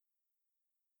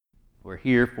We're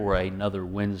here for another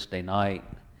Wednesday night,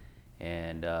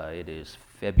 and it is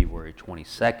February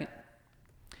 22nd.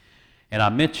 And I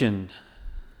mentioned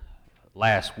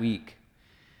last week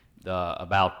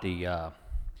about that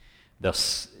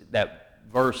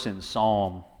verse in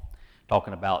Psalm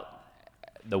talking about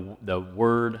the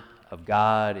Word of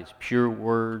God is pure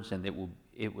words, and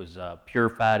it was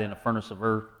purified in a furnace of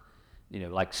earth,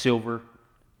 like silver,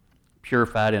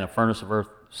 purified in a furnace of earth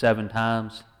 7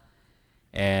 times.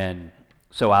 And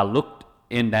so I looked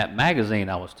in that magazine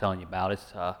I was telling you about.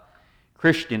 It's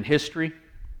Christian History,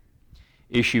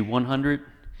 issue 100,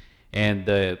 and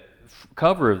the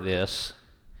cover of this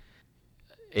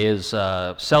is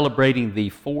celebrating the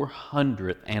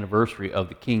 400th anniversary of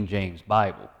the King James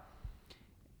Bible.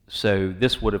 So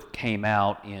this would have came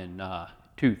out in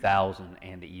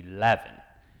 2011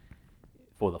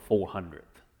 for the 400th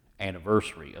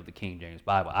anniversary of the King James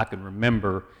Bible. I can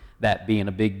remember that being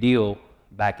a big deal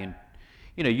back in,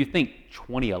 you think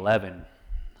 2011,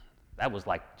 that was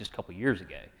like just a couple years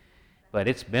ago, but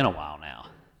it's been a while now.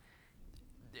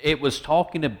 It was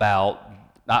talking about,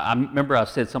 I remember I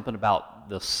said something about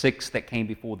the 6 that came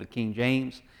before the King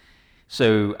James,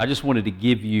 so I just wanted to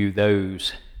give you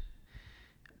those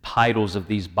titles of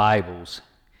these Bibles.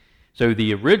 So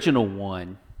the original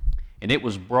one, and it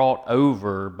was brought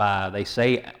over by, they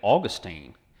say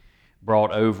Augustine,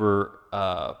 brought over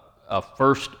a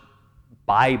first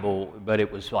Bible, but it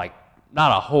was like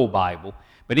not a whole Bible.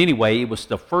 But anyway, it was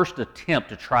the first attempt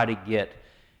to try to get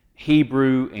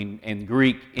Hebrew and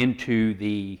Greek into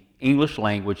the English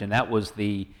language, and that was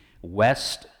the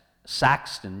West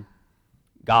Saxon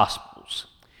Gospels.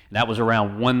 And that was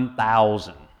around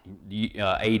 1000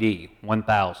 AD,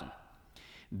 1000.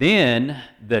 Then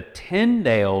the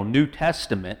Tyndale New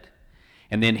Testament,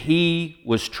 and then he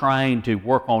was trying to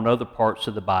work on other parts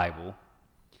of the Bible,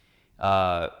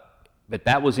 but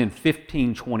that was in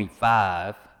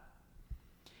 1525.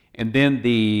 And then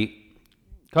the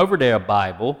Coverdale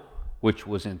Bible, which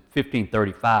was in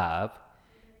 1535,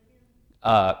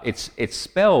 it's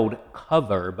spelled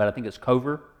cover, but I think it's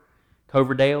Coverdale.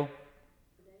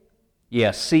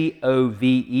 Yeah,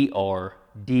 Coverdale.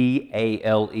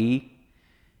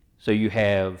 So you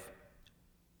have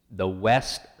the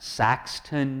West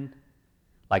Saxon,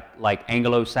 like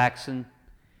Anglo-Saxon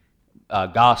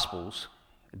Gospels.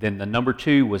 Then the number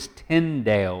 2 was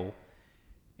Tyndale,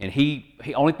 and he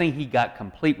only thing he got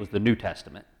complete was the New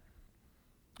Testament.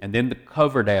 And then the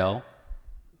Coverdale,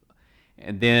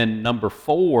 and then number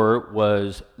 4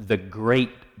 was the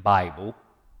Great Bible.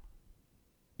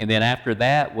 And then after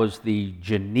that was the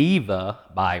Geneva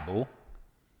Bible.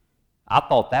 I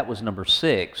thought that was number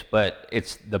 6, but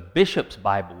it's the Bishop's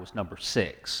Bible was number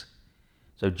 6.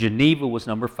 So Geneva was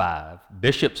number 5,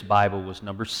 Bishop's Bible was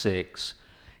number 6,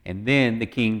 and then the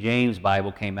King James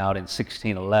Bible came out in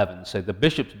 1611. So the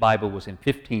Bishop's Bible was in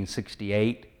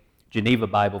 1568, Geneva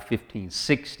Bible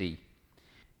 1560.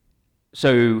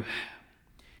 So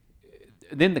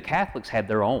then the Catholics had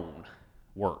their own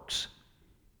works.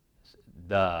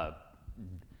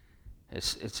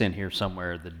 It's in here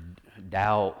somewhere, the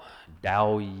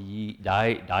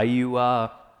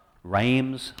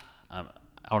Rams. I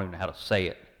don't even know how to say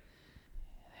it.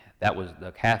 That was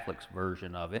the Catholics'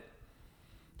 version of it.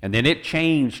 And then it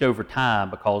changed over time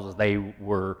because they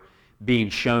were being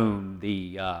shown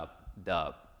the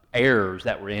errors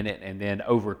that were in it, and then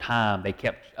over time they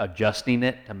kept adjusting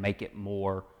it to make it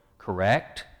more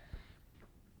correct.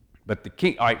 But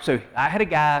all right, so I had a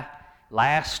guy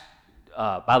last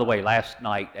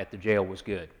night at the jail was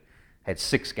good. Had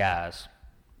 6 guys,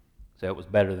 so it was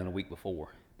better than the week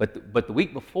before. But the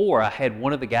week before, I had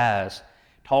one of the guys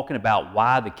talking about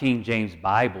why the King James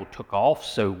Bible took off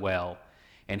so well,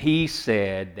 and he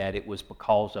said that it was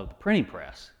because of the printing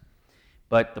press.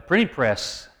 But the printing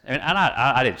press, and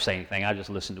I didn't say anything. I just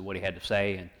listened to what he had to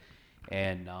say,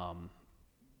 and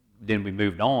then we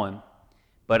moved on.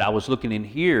 But I was looking in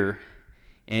here,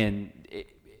 and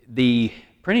the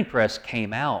printing press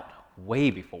came out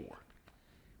way before.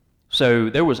 So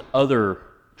there was other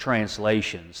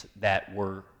translations that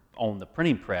were on the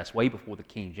printing press way before the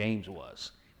King James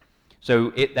was.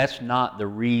 So that's not the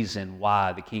reason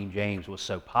why the King James was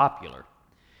so popular.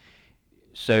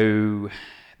 So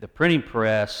the printing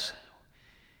press,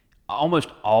 almost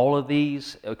all of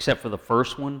these, except for the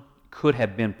first one, could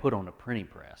have been put on a printing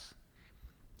press.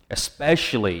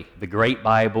 Especially the Great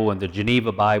Bible and the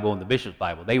Geneva Bible and the Bishop's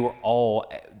Bible. They were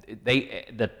all,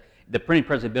 the printing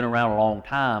press had been around a long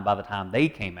time by the time they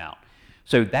came out.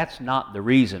 So that's not the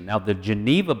reason. Now the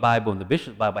Geneva Bible and the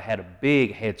Bishop's Bible had a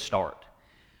big head start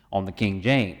on the King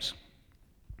James.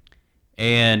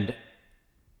 And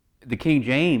the King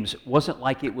James wasn't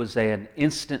like it was an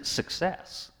instant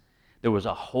success. There was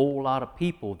a whole lot of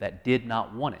people that did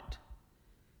not want it.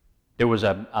 There was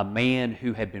a man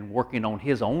who had been working on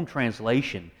his own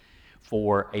translation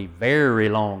for a very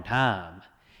long time.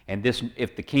 And this,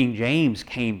 if the King James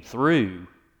came through,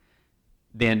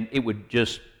 then it would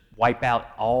just wipe out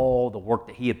all the work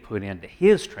that he had put into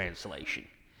his translation.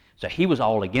 So he was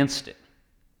all against it.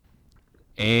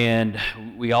 And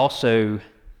we also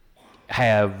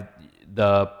have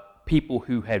the people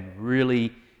who had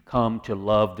really come to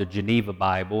love the Geneva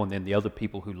Bible, and then the other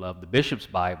people who loved the Bishop's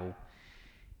Bible.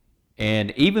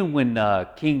 And even when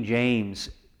King James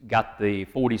got the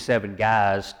 47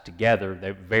 guys together,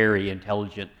 they're very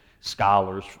intelligent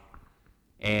scholars,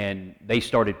 and they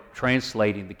started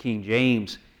translating the King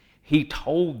James, he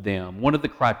told them one of the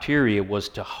criteria was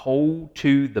to hold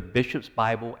to the Bishop's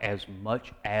Bible as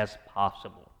much as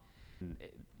possible.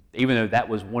 Even though that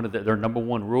was one of their number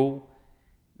one rule,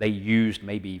 they used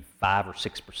maybe 5 or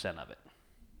 6% of it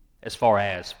as far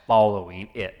as following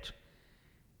it.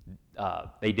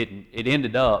 They didn't. It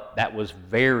ended up that was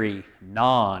very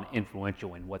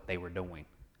non-influential in what they were doing,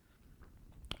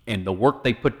 and the work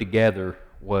they put together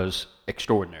was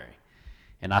extraordinary.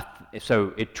 And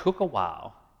so it took a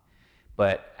while,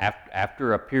 but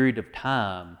after a period of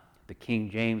time, the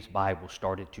King James Bible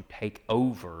started to take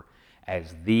over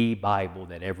as the Bible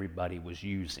that everybody was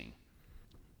using.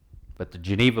 But the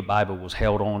Geneva Bible was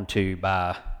held on to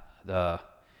by the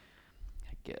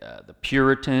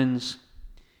Puritans,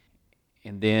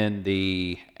 and then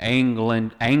the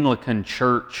Anglican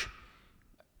Church.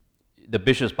 The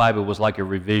Bishop's Bible was like a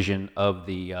revision of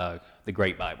the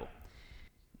Great Bible.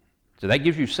 So that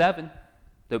gives you 7.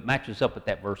 That matches up with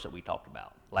that verse that we talked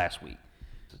about last week.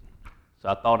 So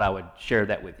I thought I would share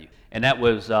that with you. And that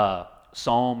was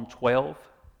Psalm 12,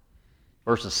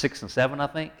 verses 6 and 7, I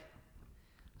think.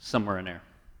 Somewhere in there.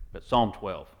 But Psalm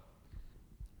 12.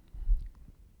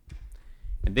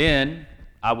 And then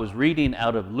I was reading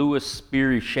out of Louis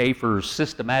Sperry Schaeffer's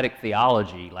Systematic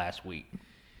Theology last week. Does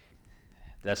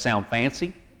that sound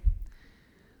fancy?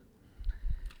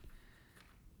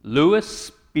 Louis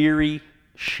Sperry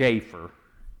Schaeffer,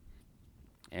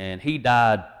 and he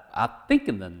died, I think,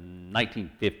 in the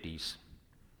 1950s.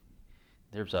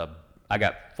 I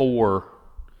got 4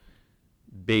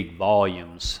 big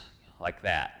volumes like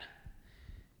that.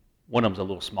 One of them's a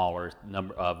little smaller,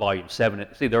 volume 7.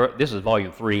 See, this is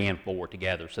volume 3 and 4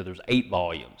 together, so there's 8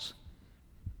 volumes.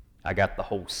 I got the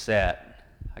whole set.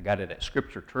 I got it at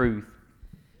Scripture Truth.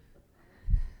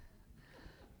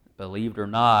 Believe it or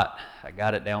not, I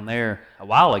got it down there a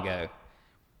while ago.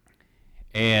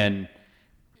 And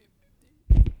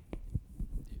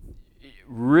it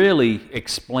really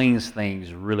explains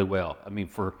things really well. I mean,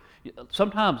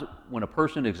 sometimes when a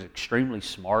person is extremely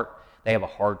smart, they have a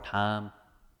hard time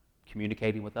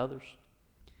communicating with others.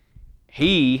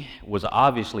 He was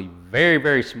obviously very,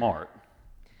 very smart,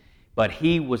 but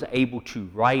he was able to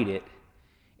write it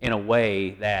in a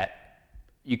way that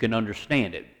you can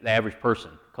understand it, the average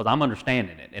person, because I'm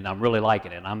understanding it, and I'm really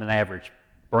liking it, and I'm an average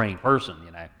brain person,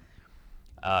 you know.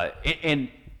 And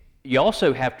you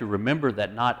also have to remember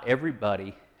that not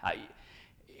everybody,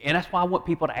 and that's why I want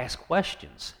people to ask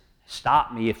questions.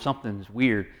 Stop me if something's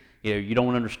weird, you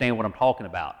don't understand what I'm talking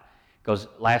about. Because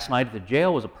last night at the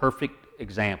jail was a perfect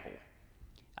example.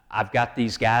 I've got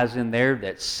these guys in there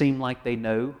that seem like they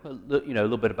know, a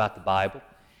little bit about the Bible,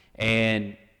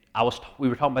 and we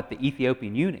were talking about the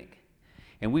Ethiopian eunuch,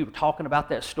 and we were talking about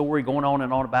that story, going on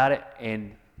and on about it,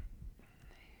 and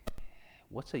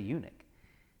what's a eunuch?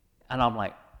 And I'm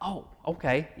like, oh,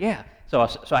 okay, yeah. So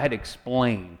I had to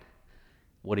explain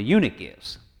what a eunuch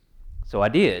is. So I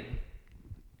did.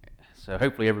 So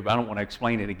hopefully everybody, I don't want to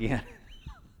explain it again.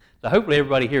 So hopefully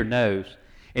everybody here knows.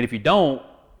 And if you don't,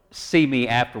 see me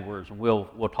afterwards and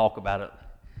we'll talk about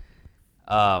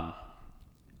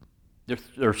it.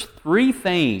 There's 3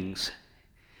 things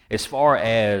as far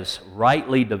as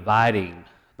rightly dividing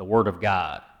the Word of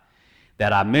God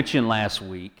that I mentioned last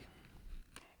week.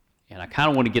 And I kind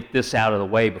of want to get this out of the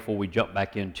way before we jump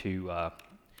back into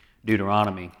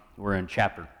Deuteronomy. We're in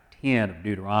chapter 10 of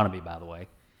Deuteronomy, by the way.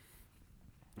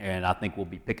 And I think we'll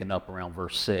be picking up around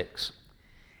verse 6.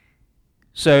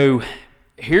 So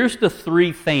here's the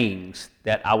 3 things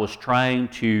that I was trying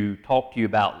to talk to you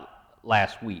about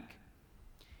last week.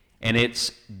 And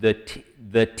it's the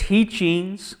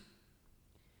teachings.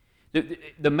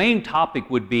 The main topic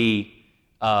would be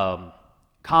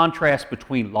contrast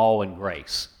between law and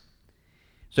grace.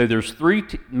 So there's 3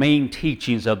 main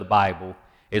teachings of the Bible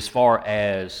as far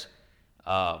as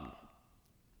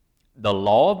the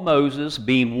law of Moses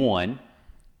being one,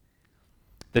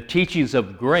 the teachings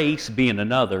of grace being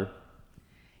another,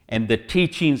 and the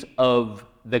teachings of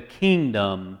the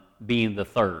kingdom being the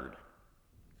third.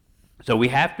 So we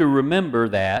have to remember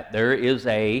that there is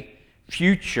a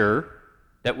future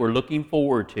that we're looking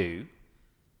forward to,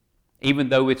 even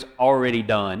though it's already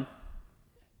done.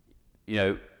 You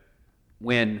know,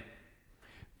 when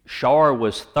Shar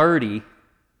was 30,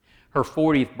 her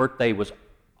 40th birthday was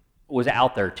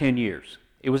out there 10 years.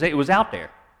 It was out there.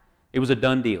 It was a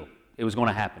done deal. It was going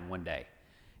to happen one day.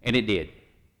 And it did.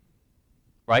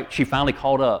 Right? She finally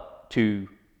caught up to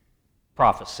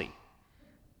prophecy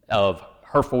of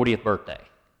her 40th birthday.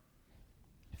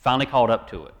 Finally caught up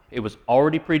to it. It was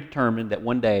already predetermined that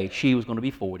one day she was going to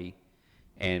be 40,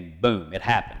 and boom, it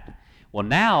happened. Well,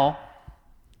 now,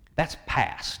 that's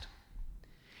past.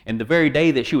 And the very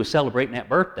day that she was celebrating that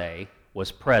birthday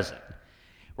was present.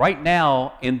 Right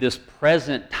now, in this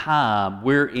present time,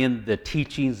 we're in the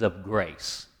teachings of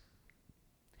grace.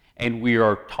 And we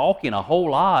are talking a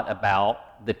whole lot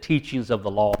about the teachings of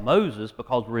the law of Moses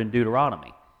because we're in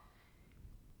Deuteronomy.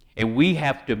 And we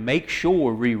have to make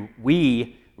sure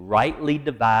we rightly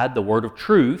divide the word of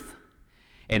truth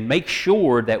and make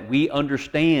sure that we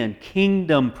understand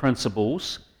kingdom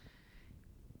principles,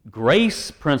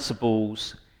 grace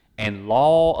principles, and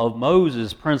law of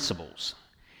Moses principles,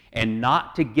 and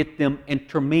not to get them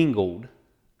intermingled,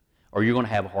 or you're going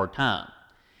to have a hard time.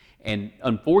 And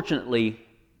unfortunately,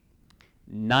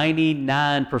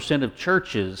 99% of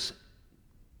churches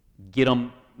get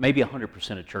them, maybe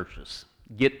 100% of churches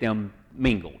get them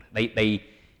mingled. They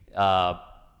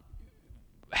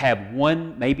have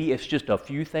one, maybe it's just a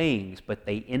few things, but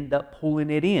they end up pulling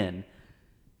it in,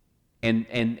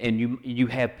 and you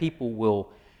have people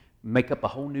will make up a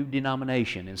whole new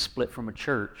denomination and split from a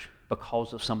church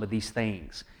because of some of these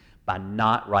things by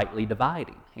not rightly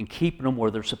dividing and keeping them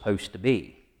where they're supposed to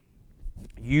be.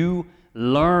 You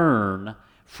learn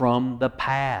from the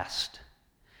past.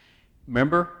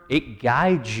 Remember, it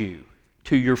guides you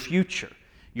to your future.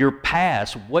 Your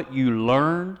past, what you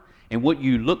learned, and what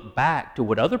you look back to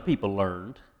what other people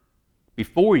learned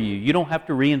before you. You don't have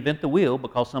to reinvent the wheel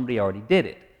because somebody already did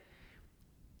it.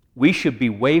 We should be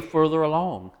way further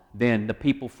along than the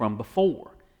people from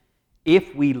before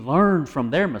if we learn from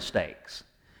their mistakes.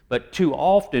 But too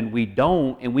often we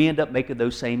don't, and we end up making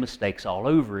those same mistakes all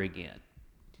over again.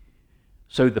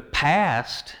 So the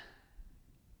past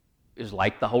is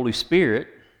like the Holy Spirit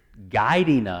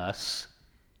guiding us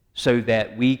so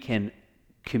that we can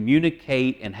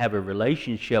communicate and have a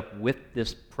relationship with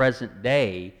this present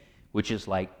day, which is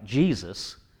like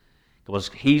Jesus, because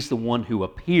He's the one who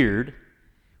appeared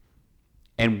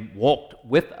and walked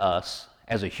with us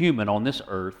as a human on this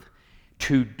earth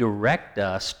to direct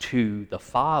us to the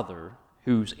Father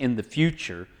who's in the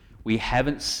future. We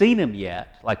haven't seen Him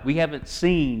yet, like we haven't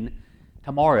seen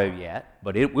tomorrow yet,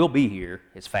 but it will be here.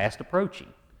 It's fast approaching.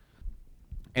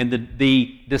 And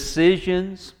the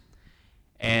decisions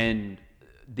and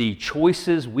the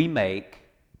choices we make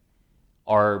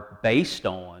are based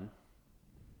on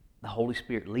the Holy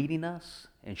Spirit leading us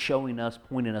and showing us,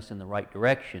 pointing us in the right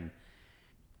direction.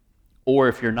 Or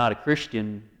if you're not a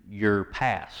Christian, your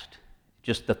past,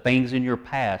 just the things in your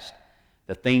past,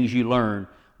 the things you learned.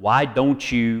 Why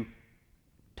don't you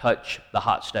touch the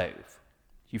hot stove?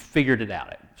 You figured it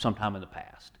out sometime in the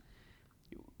past.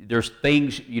 There's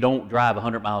things you don't drive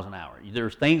 100 miles an hour.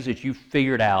 There's things that you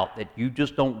figured out that you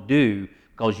just don't do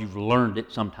because you've learned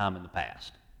it sometime in the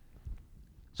past.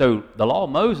 So the law of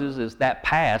Moses is that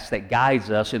past that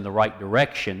guides us in the right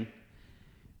direction,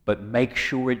 but make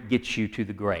sure it gets you to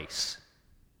the grace.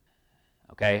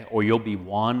 Okay? Or you'll be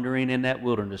wandering in that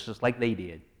wilderness just like they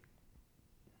did.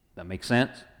 That makes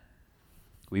sense?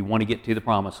 We want to get to the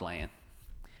promised land.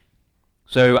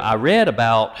 So I read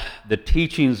about the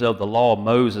teachings of the law of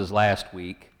Moses last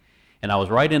week, and I was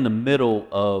right in the middle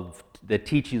of the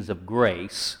teachings of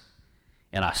grace,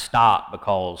 and I stopped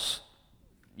because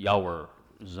y'all were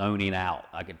zoning out.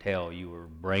 I could tell your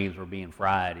brains were being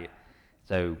fried.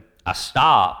 So I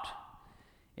stopped,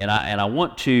 and I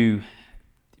want to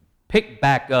pick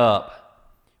back up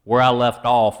where I left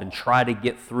off and try to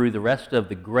get through the rest of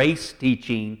the grace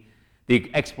teaching,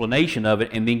 the explanation of it,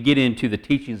 and then get into the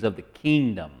teachings of the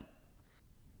kingdom.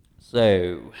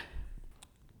 So,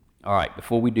 all right,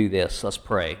 before we do this, let's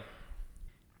pray.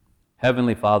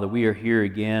 Heavenly Father, we are here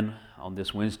again on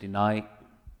this Wednesday night.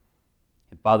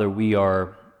 And Father, we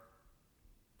are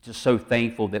just so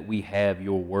thankful that we have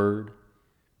your word.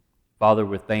 Father,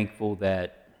 we're thankful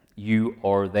that you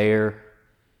are there,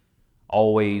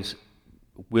 always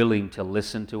willing to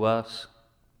listen to us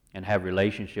and have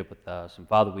relationship with us. And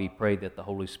Father, we pray that the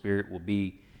Holy Spirit will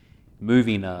be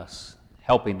moving us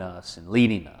helping us and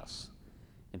leading us.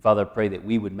 And Father, I pray that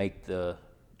we would make the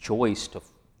choice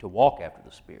to walk after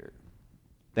the Spirit.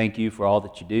 Thank you for all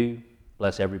that you do.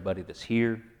 Bless everybody that's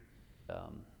here.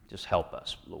 Just help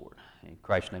us, Lord. In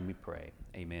Christ's name we pray.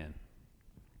 Amen.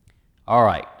 All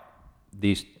right.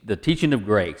 The teaching of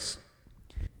grace.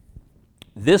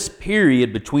 This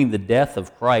period between the death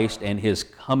of Christ and his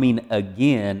coming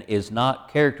again is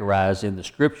not characterized in the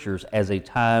Scriptures as a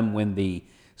time when the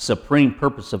supreme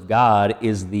purpose of God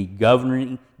is the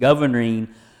governing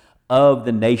of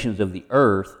the nations of the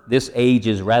earth. This age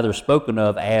is rather spoken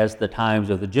of as the times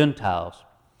of the Gentiles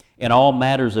in all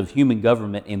matters of human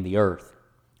government in the earth.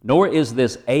 Nor is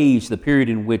this age the period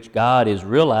in which God is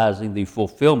realizing the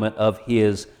fulfillment of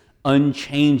his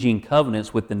unchanging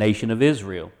covenants with the nation of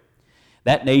Israel.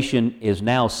 That nation is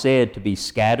now said to be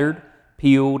scattered,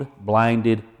 peeled,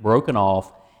 blinded, broken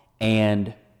off,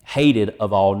 and hated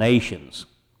of all nations.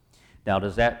 Now,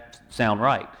 does that sound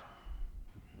right?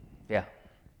 Yeah.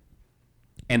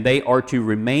 And they are to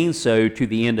remain so to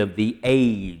the end of the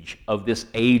age, of this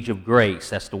age of grace.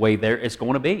 That's the way it's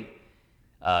going to be.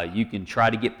 You can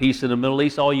try to get peace in the Middle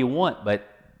East all you want, but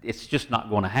it's just not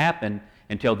going to happen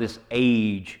until this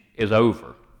age is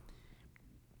over.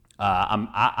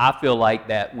 I feel like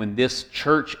that when this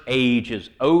church age is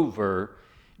over,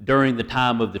 during the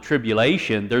time of the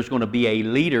tribulation, there's going to be a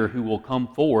leader who will come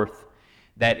forth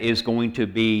that is going to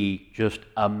be just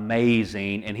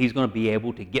amazing, and he's going to be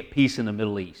able to get peace in the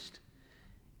Middle East.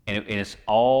 And it's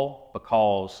all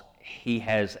because he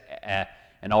has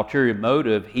an ulterior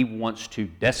motive. He wants to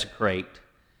desecrate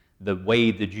the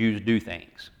way the Jews do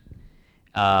things.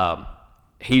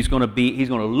 He's going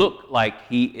to look like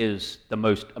he is the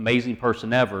most amazing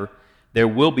person ever. There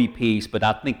will be peace, but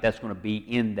I think that's going to be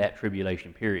in that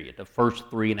tribulation period, the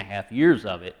first 3.5 years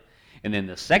of it. And then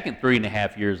the second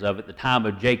 3.5 years of it, the time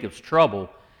of Jacob's trouble,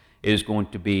 is going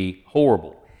to be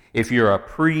horrible. If you're a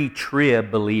pre-trib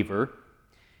believer,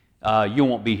 you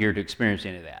won't be here to experience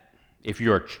any of that. If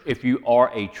you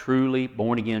are a truly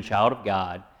born-again child of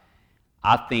God,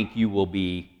 I think you will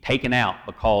be taken out,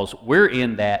 because we're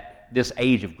in this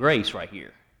age of grace right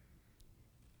here.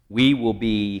 We will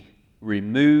be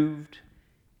removed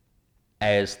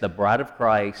as the bride of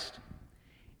Christ,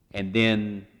 and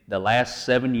then the last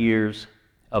 7 years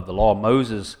of the law of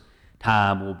Moses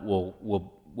time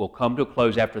will come to a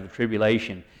close after the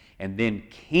tribulation, and then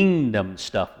kingdom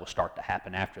stuff will start to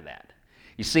happen after that.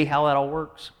 You see how that all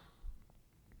works?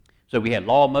 So we had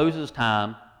law of Moses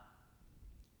time.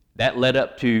 That led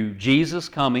up to Jesus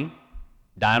coming,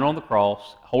 dying on the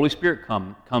cross. Holy Spirit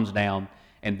comes down,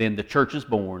 and then the church is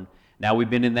born. Now we've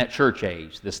been in that church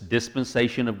age, this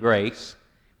dispensation of grace.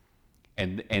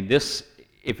 And this,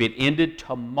 if it ended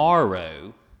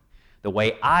tomorrow, the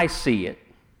way I see it,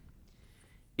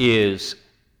 is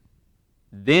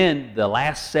then the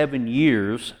last 7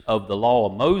 years of the law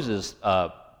of Moses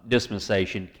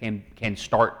dispensation can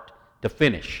start to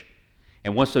finish.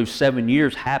 And once those 7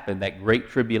 years happen, that great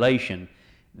tribulation,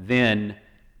 then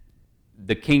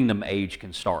the kingdom age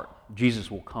can start.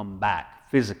 Jesus will come back,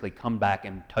 physically come back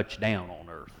and touch down on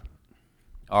earth.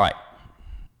 All right.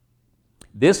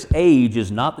 This age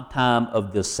is not the time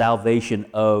of the salvation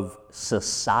of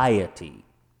society.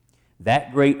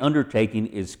 That great undertaking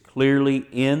is clearly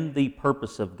in the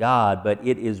purpose of God, but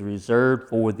it is reserved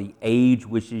for the age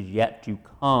which is yet to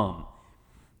come.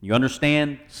 You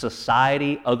understand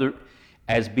society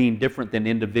as being different than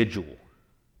individual.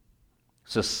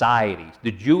 Societies.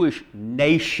 The Jewish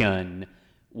nation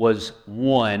was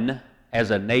one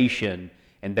as a nation,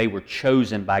 and they were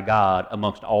chosen by God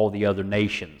amongst all the other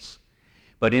nations.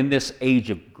 But in this age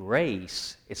of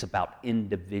grace, it's about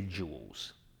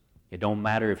individuals. It don't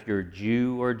matter if you're a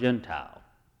Jew or a Gentile.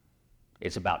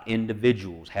 It's about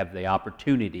individuals have the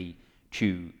opportunity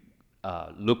to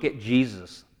look at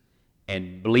Jesus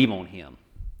and believe on him.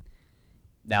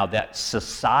 Now that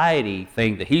society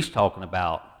thing that he's talking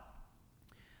about,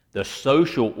 the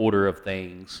social order of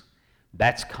things,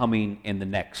 that's coming in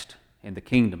the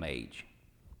kingdom age.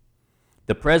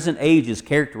 The present age is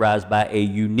characterized by a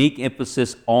unique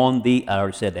emphasis on the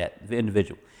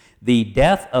individual. The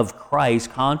death of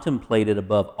Christ contemplated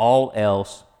above all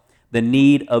else the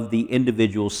need of the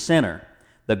individual sinner.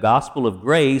 The gospel of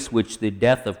grace, which the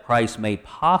death of Christ made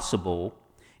possible,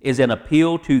 is an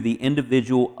appeal to the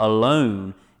individual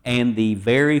alone, and the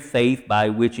very faith by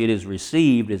which it is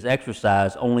received is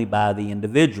exercised only by the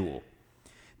individual.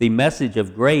 The message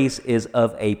of grace is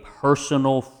of a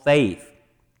personal faith,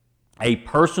 a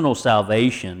personal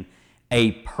salvation,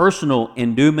 a personal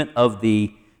endowment of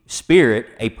the Spirit,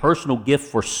 a personal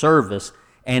gift for service,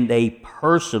 and a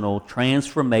personal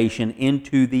transformation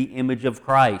into the image of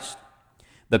Christ.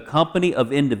 The company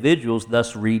of individuals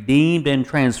thus redeemed and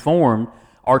transformed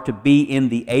are to be in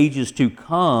the ages to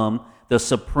come the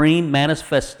supreme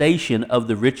manifestation of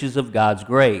the riches of God's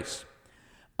grace.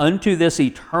 Unto this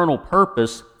eternal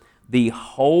purpose, the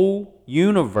whole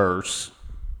universe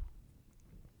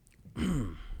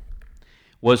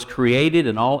was created,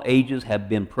 and all ages have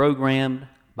been programmed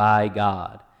by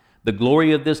God. The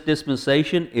glory of this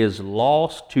dispensation is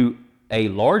lost to a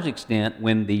large extent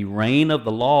when the reign of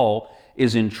the law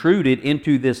is intruded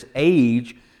into this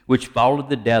age which followed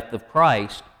the death of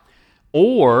Christ,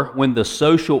 or when the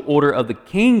social order of the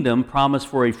kingdom promised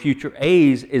for a future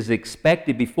age is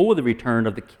expected before the return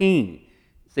of the king.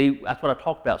 See, that's what I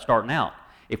talked about starting out.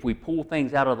 If we pull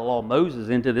things out of the law of Moses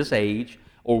into this age,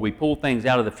 or we pull things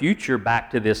out of the future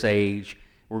back to this age,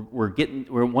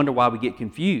 we wonder why we get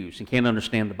confused and can't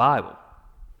understand the Bible.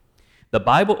 The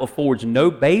Bible affords no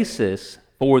basis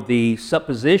for the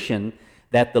supposition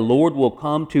that the Lord will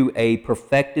come to a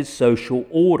perfected social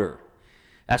order.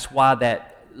 That's why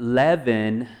that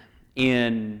leaven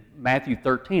in Matthew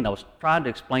 13, I was trying to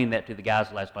explain that to the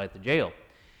guys last night at the jail.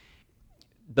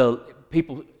 The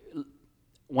people,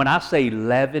 when I say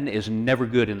leaven is never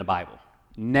good in the Bible,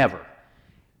 never.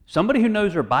 Somebody who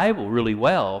knows their Bible really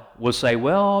well will say,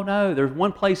 well, no, there's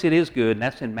one place it is good, and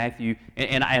that's in Matthew,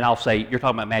 and I'll say, you're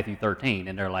talking about Matthew 13,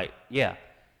 and they're like, yeah. I'm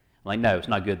like, no, it's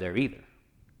not good there either.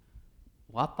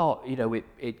 Well, I thought,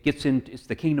 it gets in, it's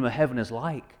the kingdom of heaven is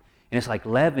like, and it's like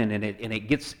leaven, and it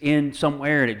gets in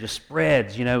somewhere, and it just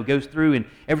spreads, goes through, and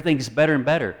everything gets better and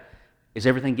better. Is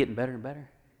everything getting better and better?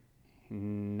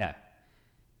 No.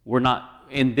 We're not,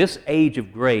 in this age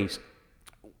of grace,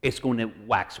 it's going to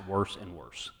wax worse and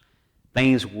worse.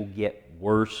 Things will get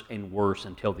worse and worse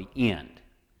until the end.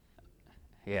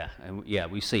 Yeah,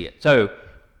 we see it. So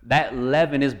that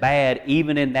leaven is bad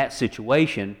even in that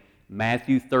situation.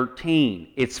 Matthew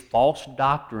 13, it's false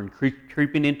doctrine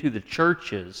creeping into the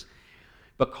churches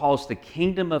because the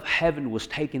kingdom of heaven was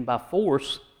taken by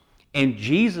force, and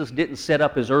Jesus didn't set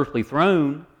up his earthly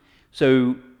throne.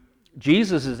 So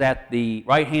Jesus is at the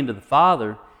right hand of the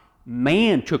Father.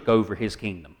 Man took over his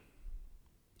kingdom.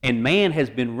 And man has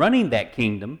been running that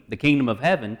kingdom, the kingdom of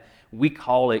heaven. We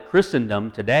call it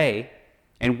Christendom today,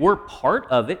 and we're part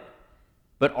of it,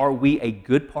 but are we a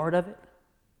good part of it?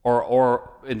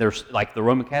 Or and there's like the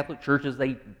Roman Catholic Church is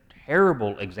a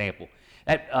terrible example.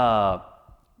 That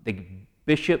the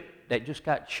bishop that just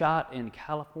got shot in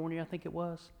California, I think it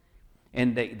was,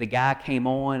 and the guy came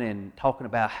on and talking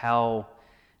about how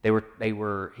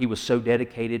he was so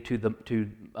dedicated to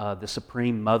the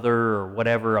Supreme Mother or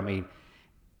whatever. I mean,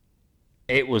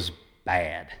 it was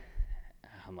bad.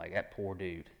 I'm like, that poor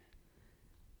dude,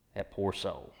 that poor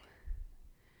soul.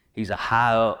 He's a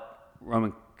high up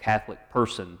Roman Catholic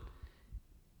person,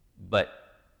 but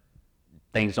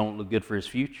things don't look good for his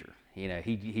future.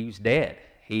 He's dead.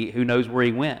 Who knows where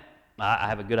he went? I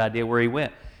have a good idea where he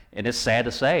went, and it's sad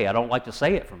to say. I don't like to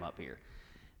say it from up here,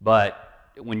 but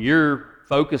when you're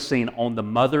focusing on the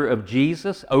mother of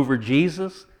Jesus over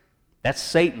Jesus, that's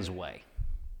Satan's way.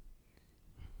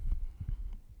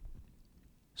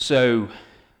 So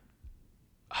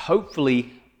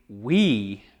hopefully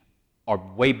we are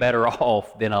way better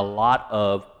off than a lot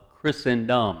of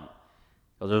Christendom,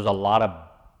 because there's a lot of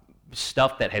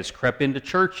stuff that has crept into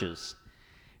churches.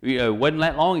 It wasn't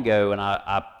that long ago, and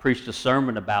I preached a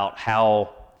sermon about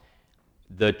how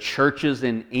the churches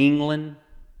in England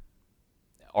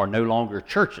are no longer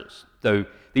churches. So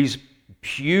these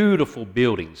beautiful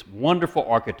buildings, wonderful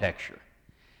architecture,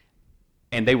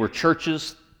 and they were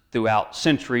churches throughout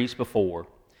centuries before.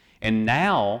 And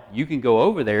now you can go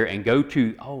over there and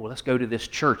let's go to this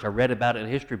church. I read about it in a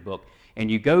history book.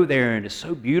 And you go there and it's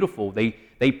so beautiful.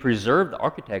 They preserve the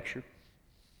architecture,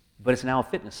 but it's now a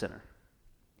fitness center.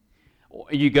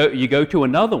 You go to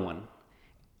another one.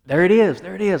 There it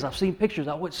is. I've seen pictures.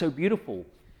 Oh, it's so beautiful.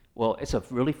 Well, it's a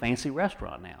really fancy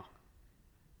restaurant now.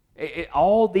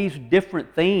 All these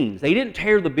different things. They didn't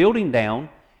tear the building down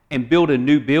and build a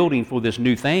new building for this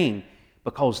new thing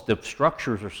because the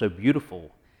structures are so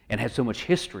beautiful and have so much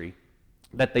history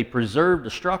that they preserve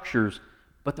the structures,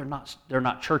 but they're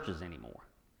not churches anymore.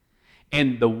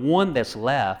 And the one that's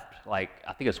left, like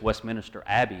I think it's Westminster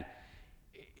Abbey,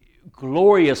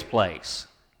 glorious place.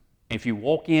 And if you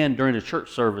walk in during the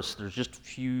church service, there's just a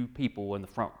few people in the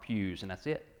front pews, and that's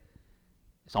it.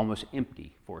 It's almost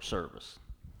empty for a service.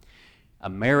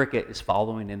 America is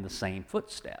following in the same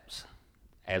footsteps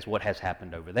as what has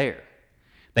happened over there.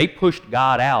 They pushed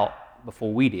God out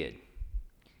before we did.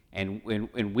 And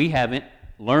we haven't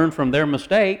learned from their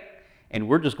mistake, and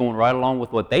we're just going right along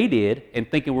with what they did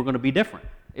and thinking we're going to be different.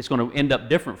 It's going to end up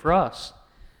different for us.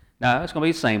 No, it's going to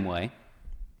be the same way.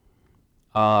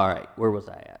 All right, where was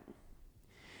I at?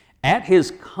 At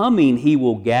his coming he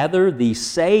will gather the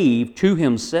saved to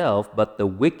himself, but the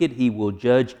wicked he will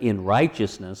judge in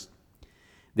righteousness.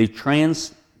 The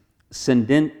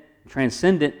transcendent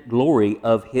glory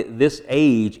of this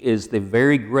age is the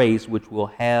very grace which will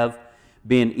have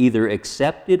been either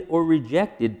accepted or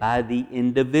rejected by the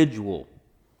individual.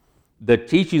 The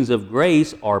teachings of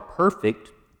grace are perfect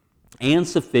and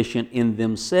sufficient in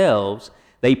themselves.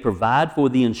 They provide for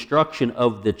the instruction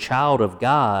of the child of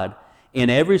God in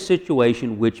every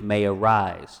situation which may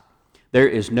arise. There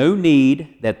is no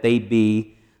need that they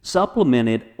be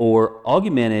supplemented or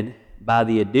augmented by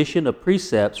the addition of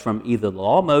precepts from either the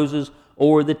law of Moses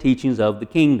or the teachings of the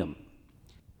kingdom.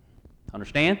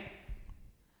 Understand?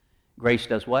 Grace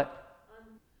does what?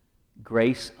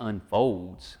 Grace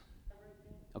unfolds.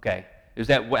 Okay. Is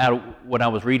that what I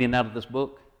was reading out of this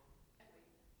book?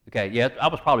 Okay, yeah, I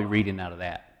was probably reading out of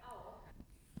that.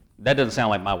 That doesn't sound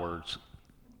like my words,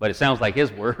 but it sounds like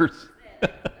his words.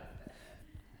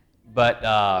 But,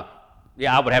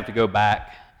 yeah, I would have to go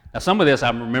back. Now, some of this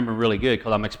I'm remembering really good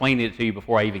because I'm explaining it to you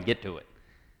before I even get to it.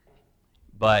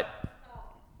 But,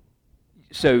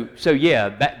 so yeah,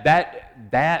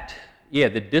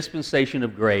 the dispensation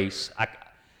of grace,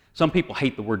 some people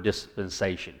hate the word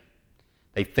dispensation.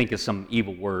 They think it's some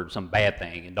evil word, some bad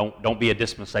thing, and don't be a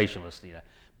dispensationalist. You know.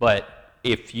 But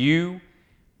if you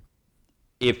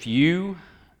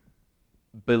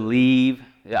believe,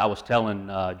 I was telling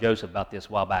Joseph about this a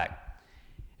while back.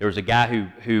 There was a guy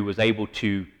who was able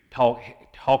to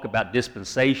talk about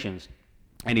dispensations,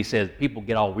 and he said people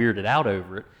get all weirded out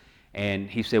over it. And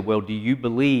he said, well, do you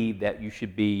believe that you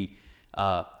should be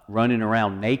running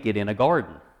around naked in a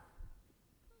garden?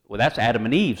 Well, that's Adam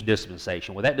and Eve's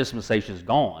dispensation. Well, that dispensation is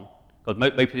gone. Because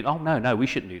most people, oh, no, we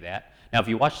shouldn't do that. Now, if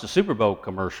you watch the Super Bowl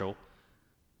commercial,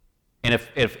 and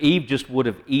if Eve just would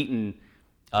have eaten,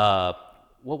 what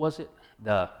was it?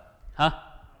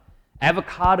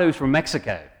 Avocados from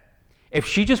Mexico. If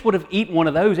she just would have eaten one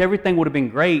of those, everything would have been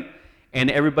great,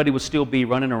 and everybody would still be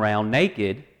running around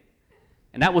naked.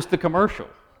 And that was the commercial.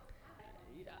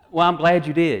 Well, I'm glad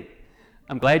you did.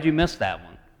 I'm glad you missed that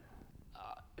one.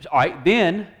 All right,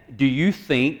 then, do you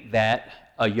think that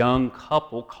a young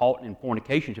couple caught in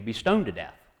fornication should be stoned to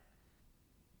death?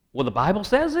 Well, the Bible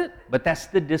says it, but that's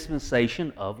the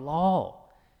dispensation of law.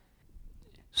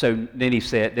 So then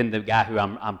then the guy who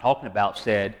I'm talking about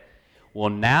said, well,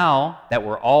 now that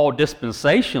we're all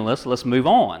dispensationalists, let's move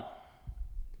on.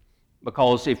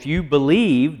 Because if you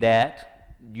believe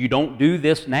that you don't do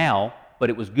this now, but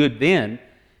it was good then,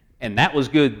 and that was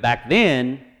good back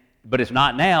then, but it's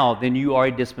not now, then you are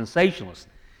a dispensationalist.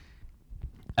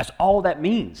 That's all that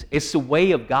means. It's the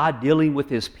way of God dealing with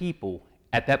his people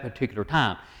at that particular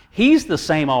time. He's the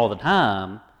same all the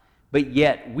time, but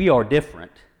yet we are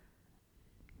different.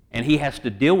 And he has to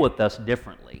deal with us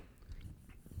differently.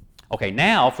 Okay,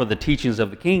 now for the teachings of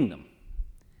the kingdom.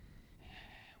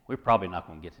 We're probably not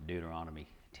going to get to Deuteronomy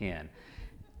 10.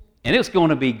 And it's going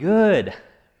to be good.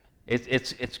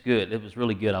 It's good. It was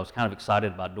really good. I was kind of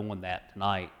excited about doing that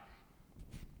tonight.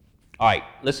 All right,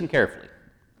 listen carefully.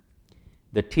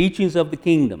 The teachings of the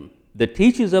kingdom. The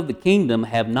teachings of the kingdom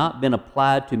have not been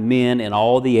applied to men in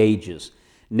all the ages.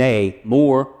 Nay,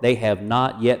 more, they have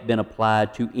not yet been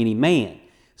applied to any man,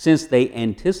 since they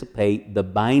anticipate the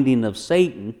binding of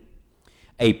Satan,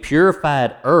 a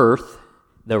purified earth,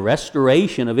 the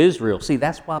restoration of Israel. See,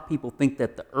 that's why people think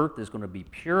that the earth is going to be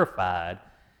purified,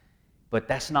 but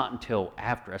that's not until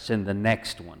after. It's in the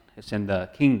next one. It's in the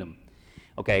kingdom.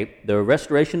 Okay, the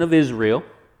restoration of Israel,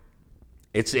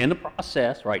 it's in the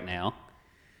process right now,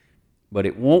 but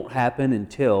it won't happen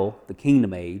until the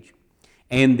kingdom age,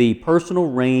 and the personal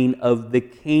reign of the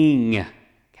King,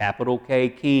 capital K,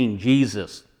 King,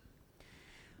 Jesus.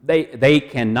 They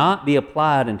cannot be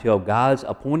applied until God's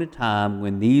appointed time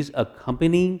when these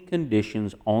accompanying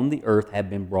conditions on the earth have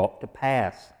been brought to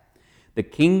pass. The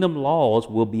kingdom laws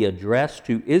will be addressed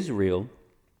to Israel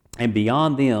and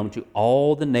beyond them to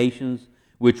all the nations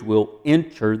which will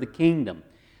enter the kingdom.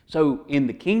 So in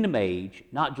the kingdom age,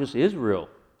 not just Israel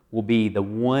will be the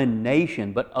one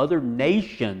nation, but other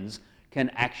nations can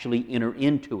actually enter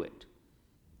into it.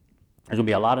 There's going to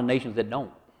be a lot of nations that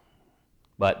don't,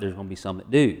 but there's going to be some that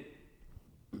do.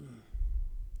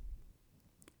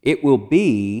 It will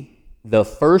be the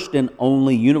first and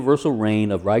only universal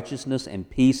reign of righteousness and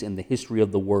peace in the history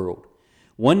of the world.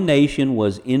 One nation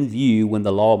was in view when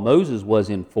the law of Moses was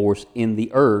in force in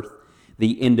the earth.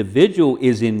 The individual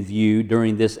is in view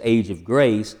during this age of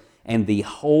grace, and the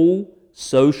whole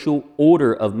social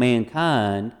order of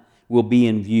mankind will be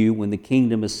in view when the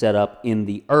kingdom is set up in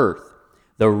the earth.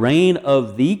 The reign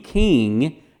of the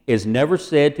king is never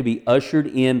said to be ushered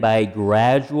in by a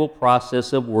gradual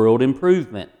process of world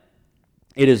improvement.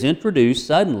 It is introduced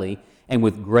suddenly and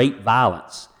with great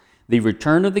violence. The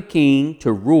return of the king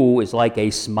to rule is like a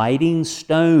smiting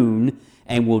stone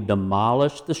and will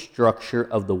demolish the structure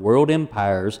of the world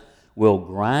empires, will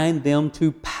grind them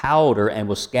to powder, and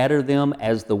will scatter them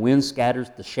as the wind scatters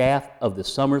the shaft of the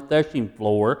summer threshing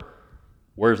floor.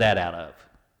 Where's that out of?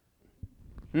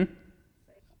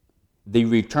 The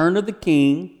return of the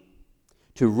king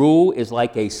to rule is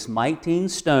like a smiting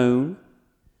stone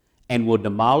and will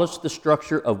demolish the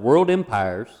structure of world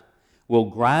empires, will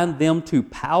grind them to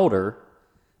powder,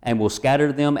 and will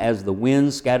scatter them as the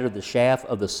winds scatter the shaft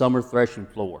of the summer threshing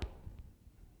floor.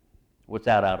 What's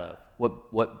that out of?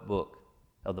 What book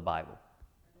of the Bible?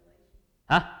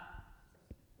 Huh?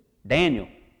 Daniel.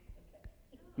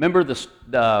 Remember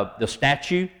the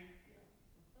statue?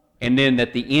 And then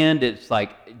at the end, it's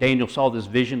like Daniel saw this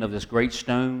vision of this great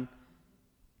stone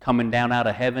coming down out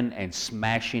of heaven and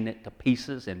smashing it to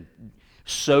pieces. And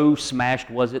so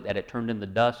smashed was it that it turned into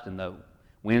dust and the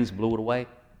winds blew it away.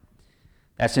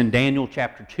 That's in Daniel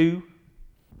chapter 2.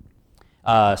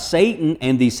 Satan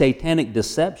and the satanic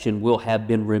deception will have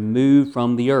been removed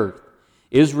from the earth.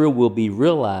 Israel will be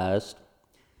realized,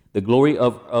 the glory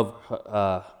will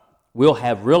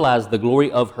have realized the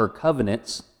glory of her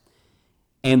covenants,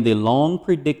 and the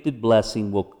long-predicted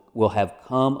blessing will have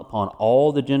come upon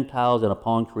all the Gentiles and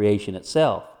upon creation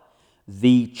itself.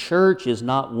 The church is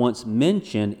not once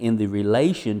mentioned in the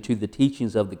relation to the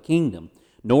teachings of the kingdom,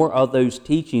 nor are those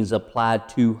teachings applied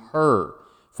to her.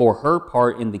 For her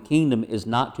part in the kingdom is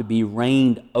not to be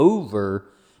reigned over,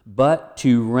 but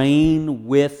to reign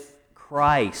with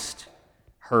Christ,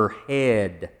 her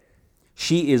head.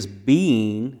 She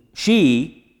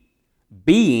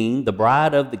being the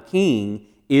bride of the king,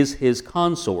 is his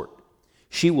consort.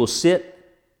 She will She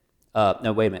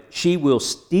will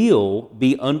still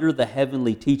be under the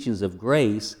heavenly teachings of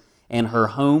grace, and her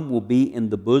home will be in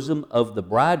the bosom of the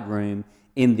bridegroom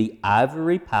in the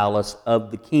ivory palace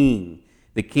of the king.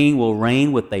 The king will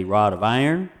reign with a rod of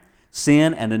iron.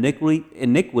 Sin and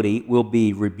iniquity will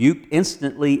be rebuked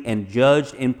instantly and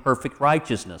judged in perfect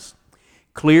righteousness.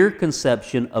 Clear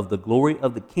conception of the glory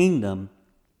of the kingdom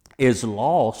is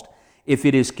lost if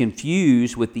it is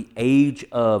confused with the age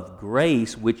of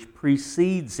grace which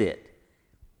precedes it,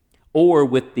 or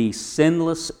with the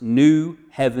sinless new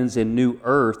heavens and new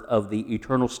earth of the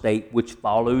eternal state which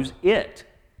follows it.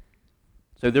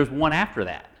 So there's one after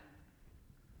that.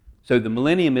 So the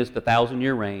millennium is the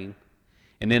 1,000-year reign,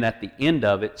 and then at the end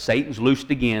of it, Satan's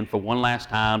loosed again for one last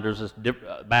time. There's this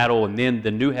battle, and then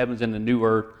the new heavens and the new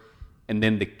earth, and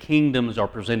then the kingdoms are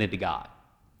presented to God.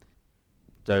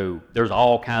 So there's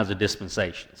all kinds of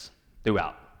dispensations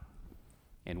throughout.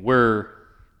 And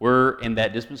we're in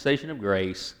that dispensation of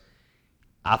grace.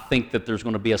 I think that there's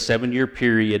going to be a 7-year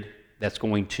period that's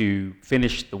going to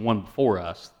finish the one before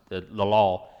us, the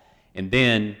law, and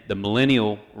then the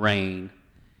millennial reign,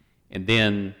 and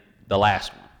then the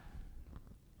last one.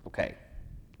 Okay.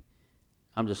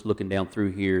 I'm just looking down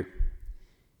through here.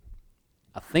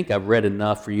 I think I've read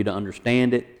enough for you to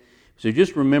understand it. So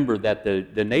just remember that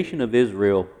the nation of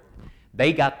Israel,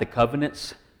 they got the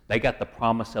covenants, they got the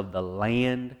promise of the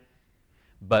land,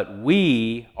 but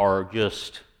we are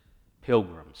just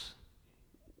pilgrims.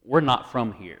 We're not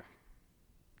from here.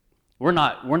 We're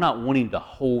not wanting to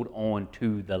hold on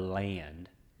to the land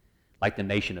like the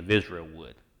nation of Israel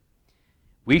would.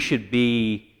 We should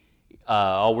be,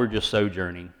 we're just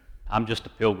sojourning. I'm just a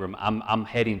pilgrim. I'm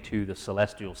heading to the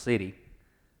celestial city.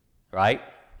 Right,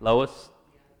 Lois?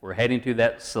 We're heading to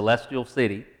that celestial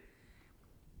city.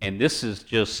 And this is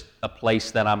just a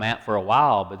place that I'm at for a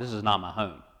while, but this is not my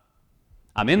home.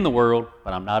 I'm in the world,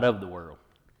 but I'm not of the world.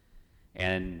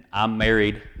 And I'm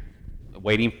married,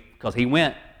 waiting, because he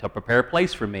went to prepare a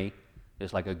place for me,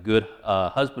 just like a good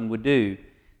husband would do.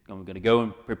 I'm going to go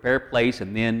and prepare a place,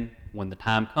 and then when the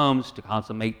time comes to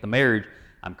consummate the marriage,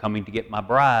 I'm coming to get my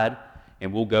bride,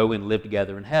 and we'll go and live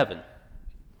together in heaven,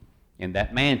 in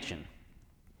that mansion.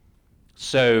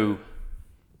 So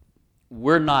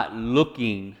we're not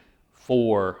looking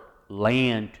for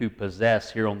land to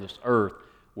possess here on this earth.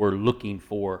 We're looking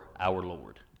for our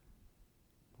Lord.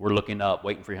 We're looking up,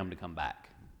 waiting for him to come back.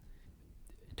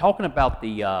 Talking about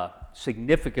the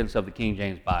significance of the King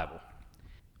James Bible,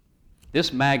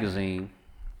 this magazine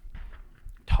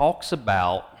talks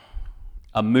about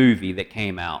a movie that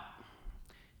came out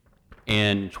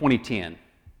in 2010.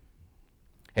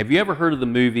 Have you ever heard of the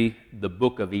movie The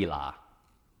Book of Eli?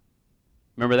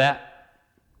 Remember that?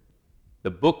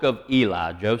 The Book of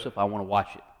Eli. Joseph, I want to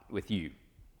watch it with you.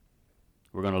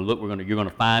 You're going to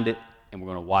find it, and we're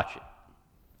going to watch it.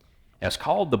 It's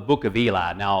called the Book of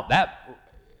Eli. Now,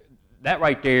 that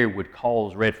right there would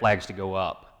cause red flags to go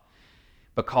up,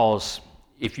 because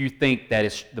if you think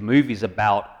that the movie's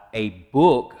about a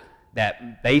book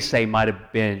that they say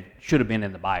should have been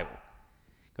in the Bible,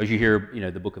 because you hear,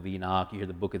 the Book of Enoch, you hear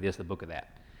the book of this, the book of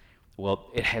that. Well,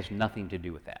 it has nothing to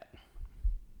do with that.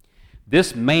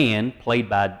 This man, played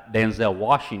by Denzel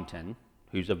Washington,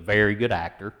 who's a very good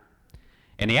actor,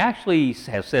 and he actually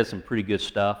has said some pretty good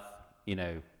stuff.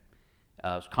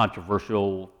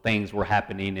 Controversial things were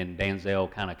happening, and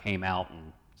Denzel kind of came out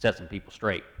and set some people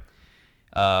straight.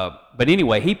 But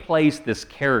anyway, he plays this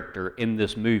character in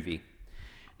this movie.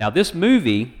 Now, this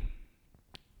movie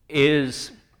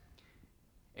is,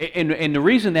 and the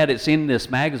reason that it's in this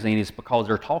magazine is because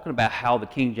they're talking about how the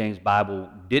King James Bible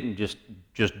didn't just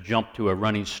jump to a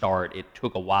running start. It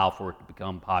took a while for it to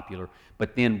become popular,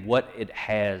 but then what it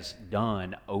has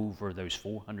done over those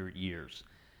 400 years,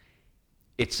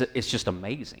 it's just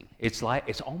amazing. It's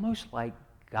almost like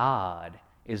God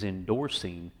is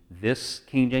endorsing this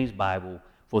King James Bible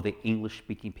for the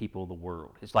English-speaking people of the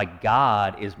world. It's like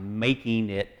God is making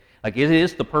it, like it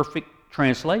is the perfect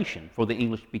translation for the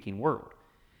English-speaking world.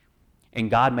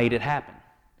 And God made it happen.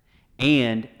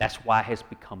 And that's why it has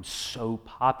become so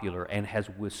popular and has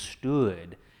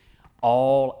withstood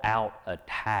all-out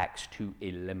attacks to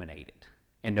eliminate it.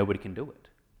 And nobody can do it.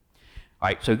 All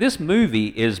right, so this movie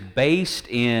is based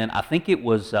in, I think it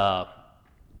was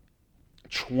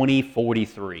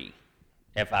 2043,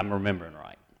 if I'm remembering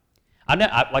right.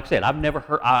 Like I said, I've never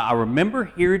heard, I remember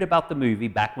hearing about the movie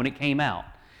back when it came out,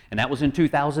 and that was in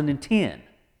 2010.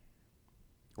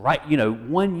 Right,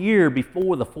 1 year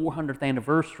before the 400th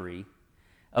anniversary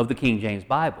of the King James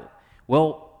Bible.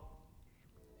 Well,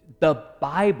 the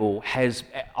Bible has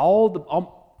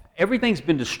everything's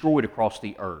been destroyed across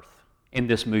the earth in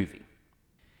this movie.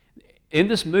 In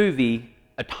this movie,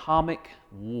 atomic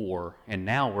war, and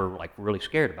now we're like really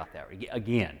scared about that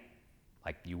again.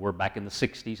 Like you were back in the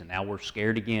 60s, and now we're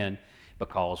scared again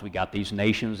because we got these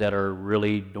nations that are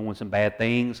really doing some bad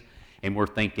things, and we're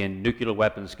thinking nuclear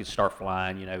weapons could start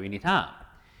flying, anytime.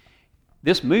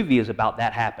 This movie is about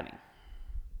that happening.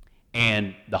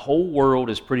 And the whole world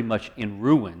is pretty much in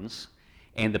ruins,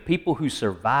 and the people who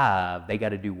survive, they got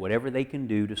to do whatever they can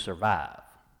do to survive.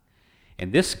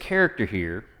 And this character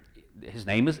here, his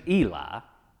name is Eli,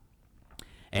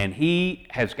 and he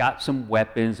has got some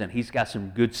weapons, and he's got some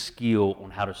good skill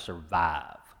on how to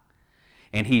survive.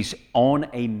 And he's on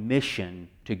a mission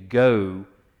to go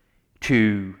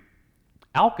to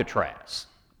Alcatraz,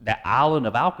 the island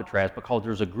of Alcatraz, because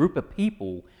there's a group of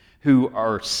people who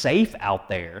are safe out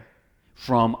there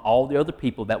from all the other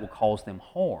people that will cause them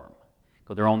harm,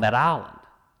 because they're on that island.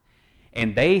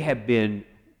 And they have been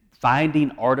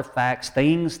finding artifacts,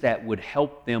 things that would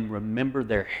help them remember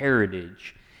their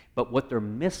heritage, but what they're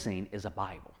missing is a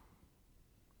Bible.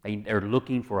 They're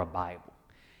looking for a Bible.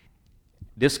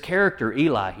 This character,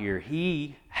 Eli here,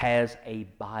 he has a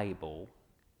Bible,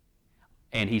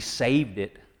 and he saved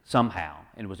it somehow,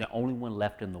 and it was the only one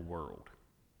left in the world.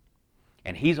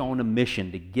 And he's on a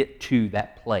mission to get to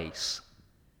that place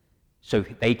so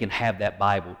they can have that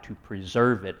Bible, to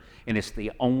preserve it, and it's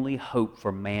the only hope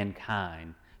for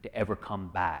mankind to ever come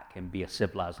back and be a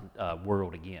civilized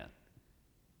world again.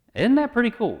 Isn't that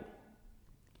pretty cool?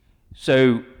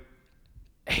 So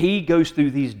he goes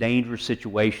through these dangerous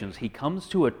situations. He comes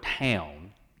to a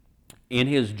town in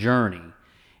his journey,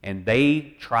 and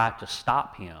they try to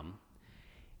stop him,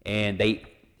 and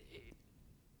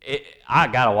I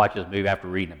got to watch this movie after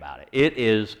reading about it. It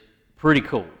is pretty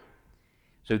cool.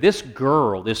 So this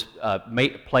girl,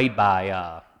 played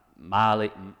by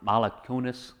Mila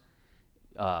Kunis,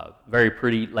 very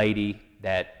pretty lady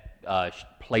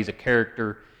that plays a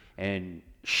character, and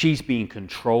she's being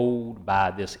controlled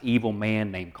by this evil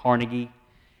man named Carnegie,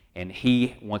 and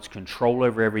he wants control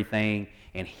over everything,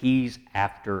 and he's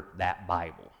after that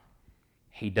Bible.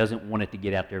 He doesn't want it to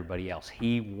get out to everybody else.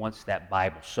 He wants that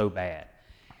Bible so bad.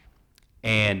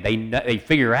 And they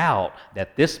figure out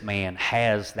that this man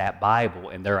has that Bible,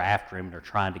 and they're after him. They're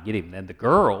trying to get him. And the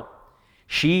girl,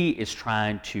 she is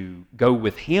trying to go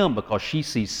with him because she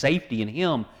sees safety in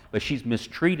him, but she's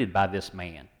mistreated by this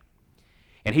man.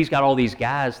 And he's got all these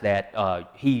guys that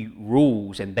he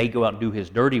rules, and they go out and do his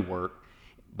dirty work.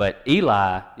 But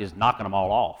Eli is knocking them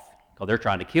all off because they're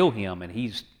trying to kill him, and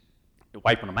he's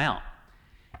wiping them out.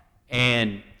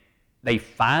 And they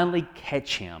finally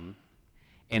catch him,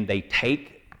 and they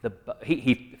take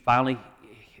he finally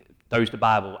throws the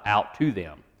Bible out to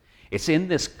them. It's in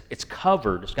this, it's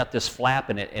covered, it's got this flap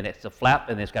in it, and it's a flap,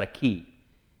 and it's got a key.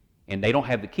 And they don't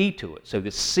have the key to it. So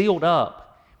it's sealed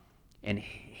up, and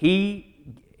he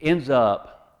ends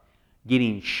up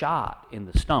getting shot in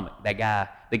the stomach. The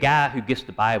guy who gets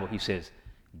the Bible, he says,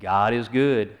 God is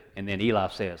good. And then Eli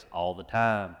says, all the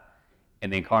time.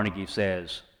 And then Carnegie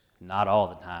says, not all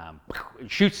the time. He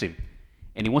shoots him.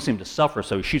 And he wants him to suffer,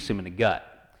 so he shoots him in the gut.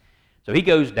 So he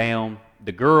goes down.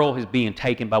 The girl is being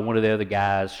taken by one of the other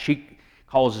guys. She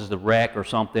causes the wreck or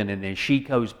something, and then she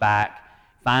goes back,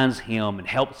 finds him, and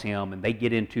helps him, and they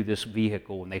get into this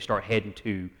vehicle, and they start heading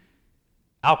to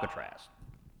Alcatraz.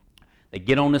 They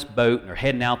get on this boat, and they're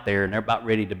heading out there, and they're about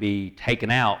ready to be taken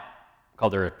out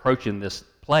because they're approaching this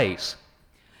place.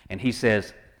 And he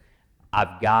says,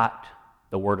 I've got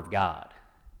the Word of God.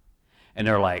 And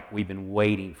they're like, we've been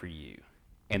waiting for you.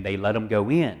 And they let him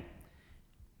go in.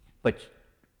 But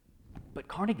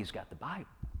Carnegie's got the Bible.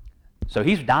 So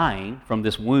he's dying from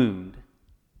this wound,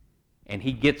 and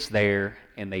he gets there,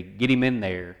 and they get him in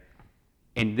there,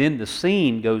 and then the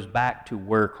scene goes back to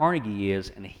where Carnegie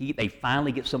is, and they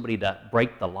finally get somebody to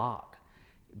break the lock.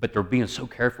 But they're being so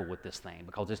careful with this thing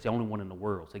because it's the only one in the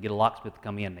world. So they get a locksmith to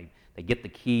come in, they get the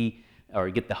key, or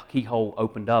get the keyhole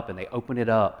opened up, and they open it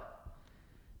up,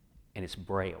 and it's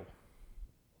Braille.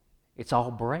 It's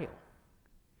all Braille.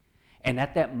 And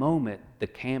at that moment, the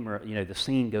camera, the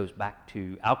scene goes back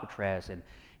to Alcatraz,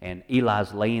 and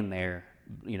Eli's laying there,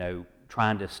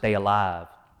 trying to stay alive,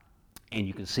 and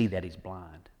you can see that he's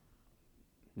blind.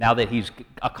 Now that he's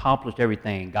accomplished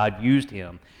everything, God used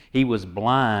him. He was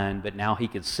blind, but now he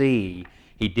could see.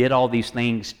 He did all these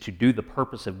things to do the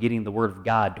purpose of getting the Word of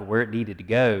God to where it needed to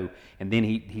go, and then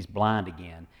he's blind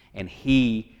again. And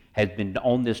he has been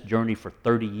on this journey for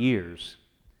 30 years,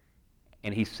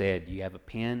 and he said, you have a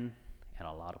pen and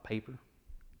a lot of paper?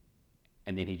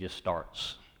 And then he just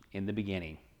starts. In the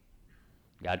beginning,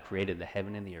 God created the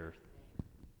heaven and the earth.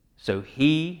 So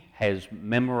he has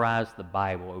memorized the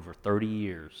Bible over 30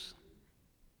 years,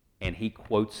 and he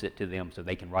quotes it to them so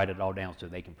they can write it all down so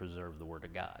they can preserve the Word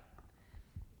of God.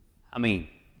 I mean,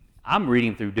 I'm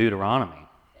reading through Deuteronomy,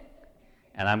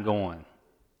 and I'm going,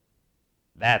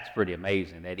 that's pretty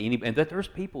amazing. And that there's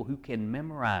people who can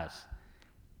memorize.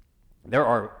 There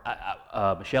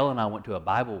are, Michelle and I went to a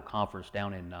Bible conference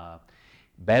down in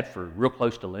Bedford, real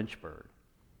close to Lynchburg.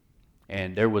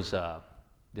 And there was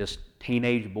this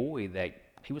teenage boy that,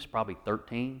 he was probably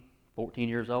 13, 14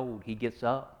 years old. He gets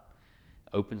up,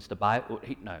 opens the Bible.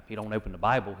 He don't open the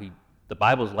Bible. The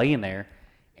Bible's laying there,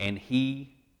 and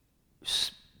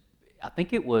I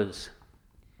think it was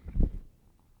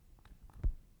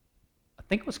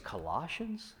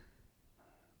Colossians.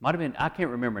 Might have been, I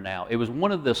can't remember now. It was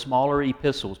one of the smaller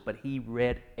epistles, but he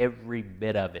read every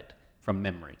bit of it from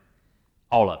memory.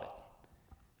 All of it.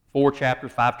 4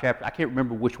 chapters, 5 chapters. I can't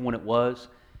remember which one it was.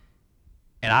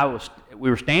 And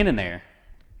we were standing there,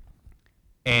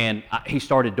 and he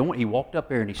walked up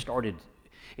there and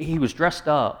he was dressed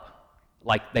up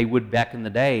like they would back in the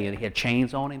day, and he had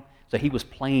chains on him. So he was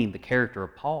playing the character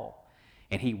of Paul.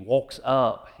 And he walks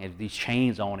up and these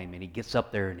chains on him, and he gets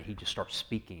up there and he just starts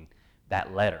speaking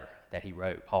that letter that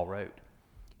Paul wrote.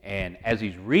 And as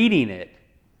he's reading it,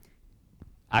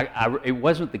 it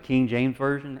wasn't the King James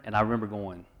Version, and I remember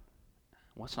going,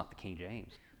 well, it's not the King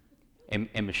James.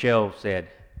 And Michelle said,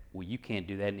 well, you can't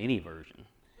do that in any version.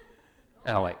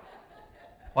 And I'm like,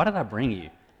 why did I bring you?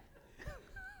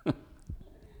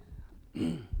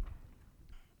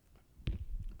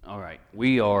 All right,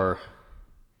 we are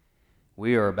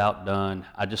about done.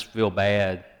 I just feel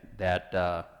bad that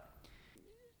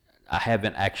I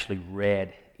haven't actually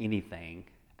read anything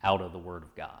out of the Word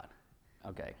of God.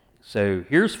 Okay, so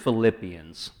here's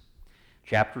Philippians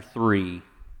chapter 3,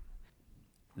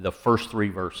 the first 3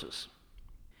 verses.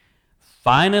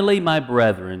 Finally, my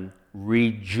brethren,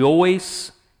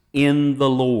 rejoice in the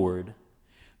Lord.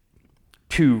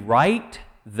 To write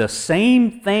the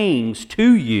same things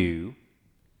to you,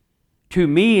 to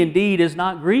me indeed is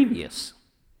not grievous,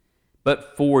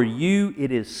 but for you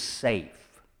it is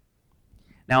safe.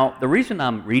 Now, the reason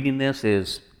I'm reading this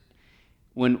is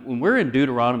when we're in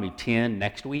Deuteronomy 10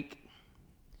 next week,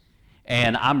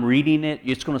 and I'm reading it,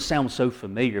 it's going to sound so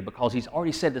familiar because he's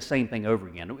already said the same thing over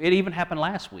again. It even happened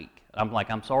last week. I'm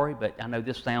like, I'm sorry, but I know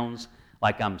this sounds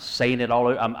like I'm saying it all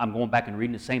over. I'm going back and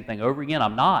reading the same thing over again.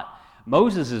 I'm not.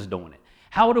 Moses is doing it.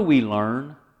 How do we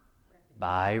learn?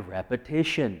 By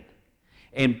repetition.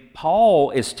 And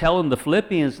Paul is telling the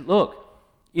Philippians, look,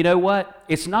 you know what?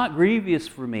 It's not grievous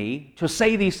for me to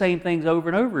say these same things over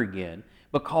and over again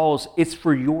because it's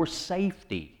for your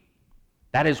safety.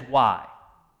 That is why.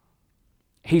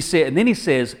 He said, and then he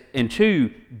says in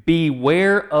 2,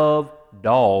 beware of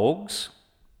dogs,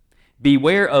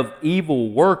 beware of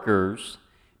evil workers,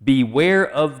 beware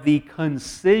of the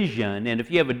concision. And if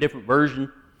you have a different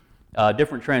version,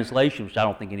 different translations, which I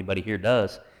don't think anybody here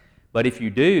does. But if you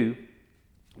do,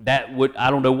 that would, I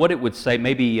don't know what it would say,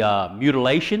 maybe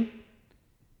mutilation.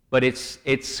 But it's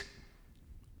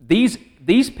these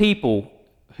people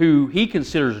who he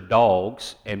considers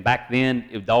dogs, and back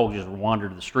then dogs just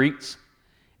wandered the streets,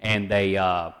 and they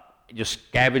just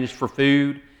scavenged for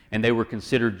food, and they were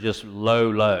considered just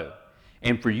low.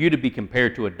 And for you to be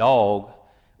compared to a dog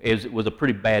was a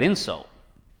pretty bad insult.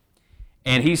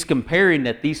 And he's comparing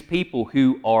that these people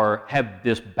who have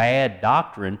this bad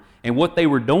doctrine, and what they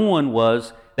were doing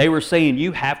was they were saying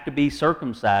you have to be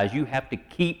circumcised, you have to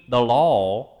keep the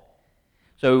law.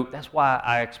 So that's why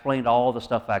I explained all the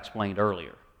stuff I explained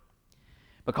earlier.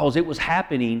 Because it was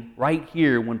happening right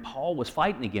here when Paul was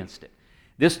fighting against it.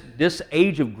 This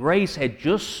age of grace had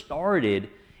just started,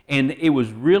 and it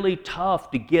was really tough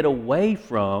to get away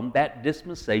from that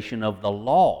dispensation of the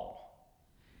law.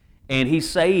 And he's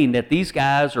saying that these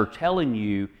guys are telling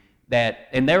you that,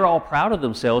 and they're all proud of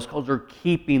themselves because they're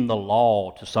keeping the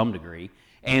law to some degree,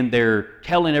 and they're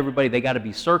telling everybody they got to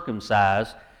be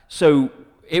circumcised. So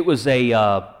it was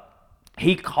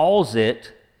he calls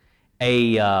it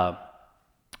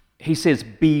he says,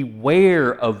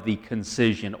 beware of the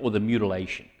concision or the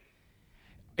mutilation.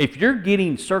 If you're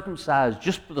getting circumcised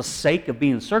just for the sake of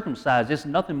being circumcised, it's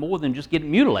nothing more than just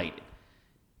getting mutilated.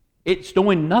 It's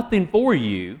doing nothing for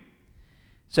you.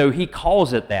 So he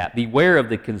calls it that, beware of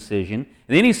the concision.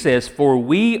 And then he says, for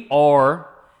we are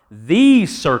the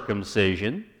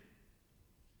circumcision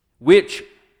which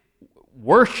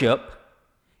worship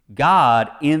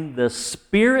God in the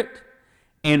Spirit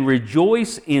and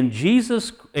rejoice in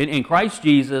Jesus, in Christ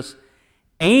Jesus,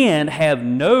 and have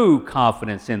no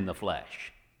confidence in the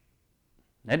flesh.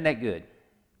 Isn't that good?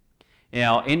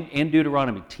 Now, in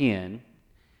Deuteronomy 10,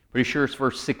 pretty sure it's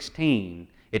verse 16,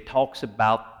 it talks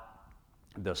about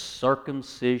the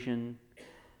circumcision.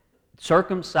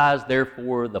 Circumcise,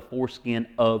 therefore, the foreskin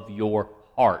of your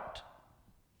heart.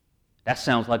 That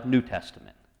sounds like New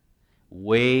Testament,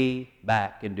 way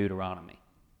back in Deuteronomy.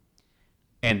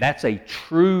 And that's a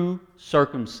true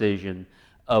circumcision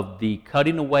of the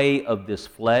cutting away of this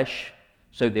flesh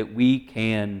so that we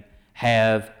can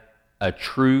have a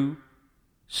true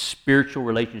spiritual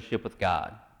relationship with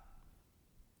God.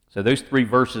 So those 3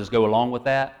 verses go along with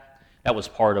that. That was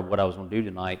part of what I was going to do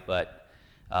tonight, but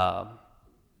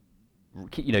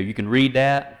you can read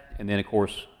that, and then of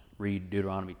course read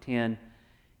Deuteronomy 10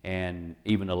 and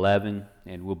even 11,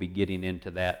 and we'll be getting into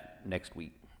that next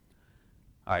week.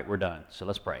 All right, we're done. So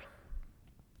let's pray.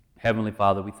 Heavenly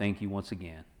Father, we thank you once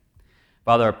again.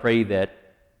 Father, I pray that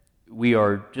we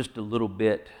are just a little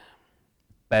bit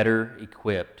better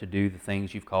equipped to do the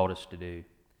things you've called us to do.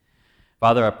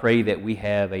 Father, I pray that we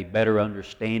have a better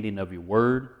understanding of your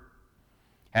word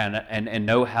and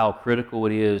know how critical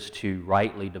it is to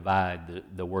rightly divide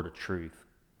the word of truth.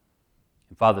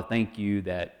 And Father, thank you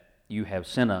that you have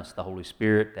sent us the Holy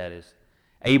Spirit that is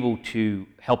able to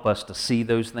help us to see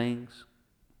those things.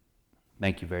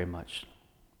 Thank you very much.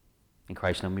 In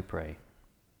Christ's name we pray.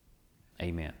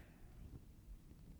 Amen.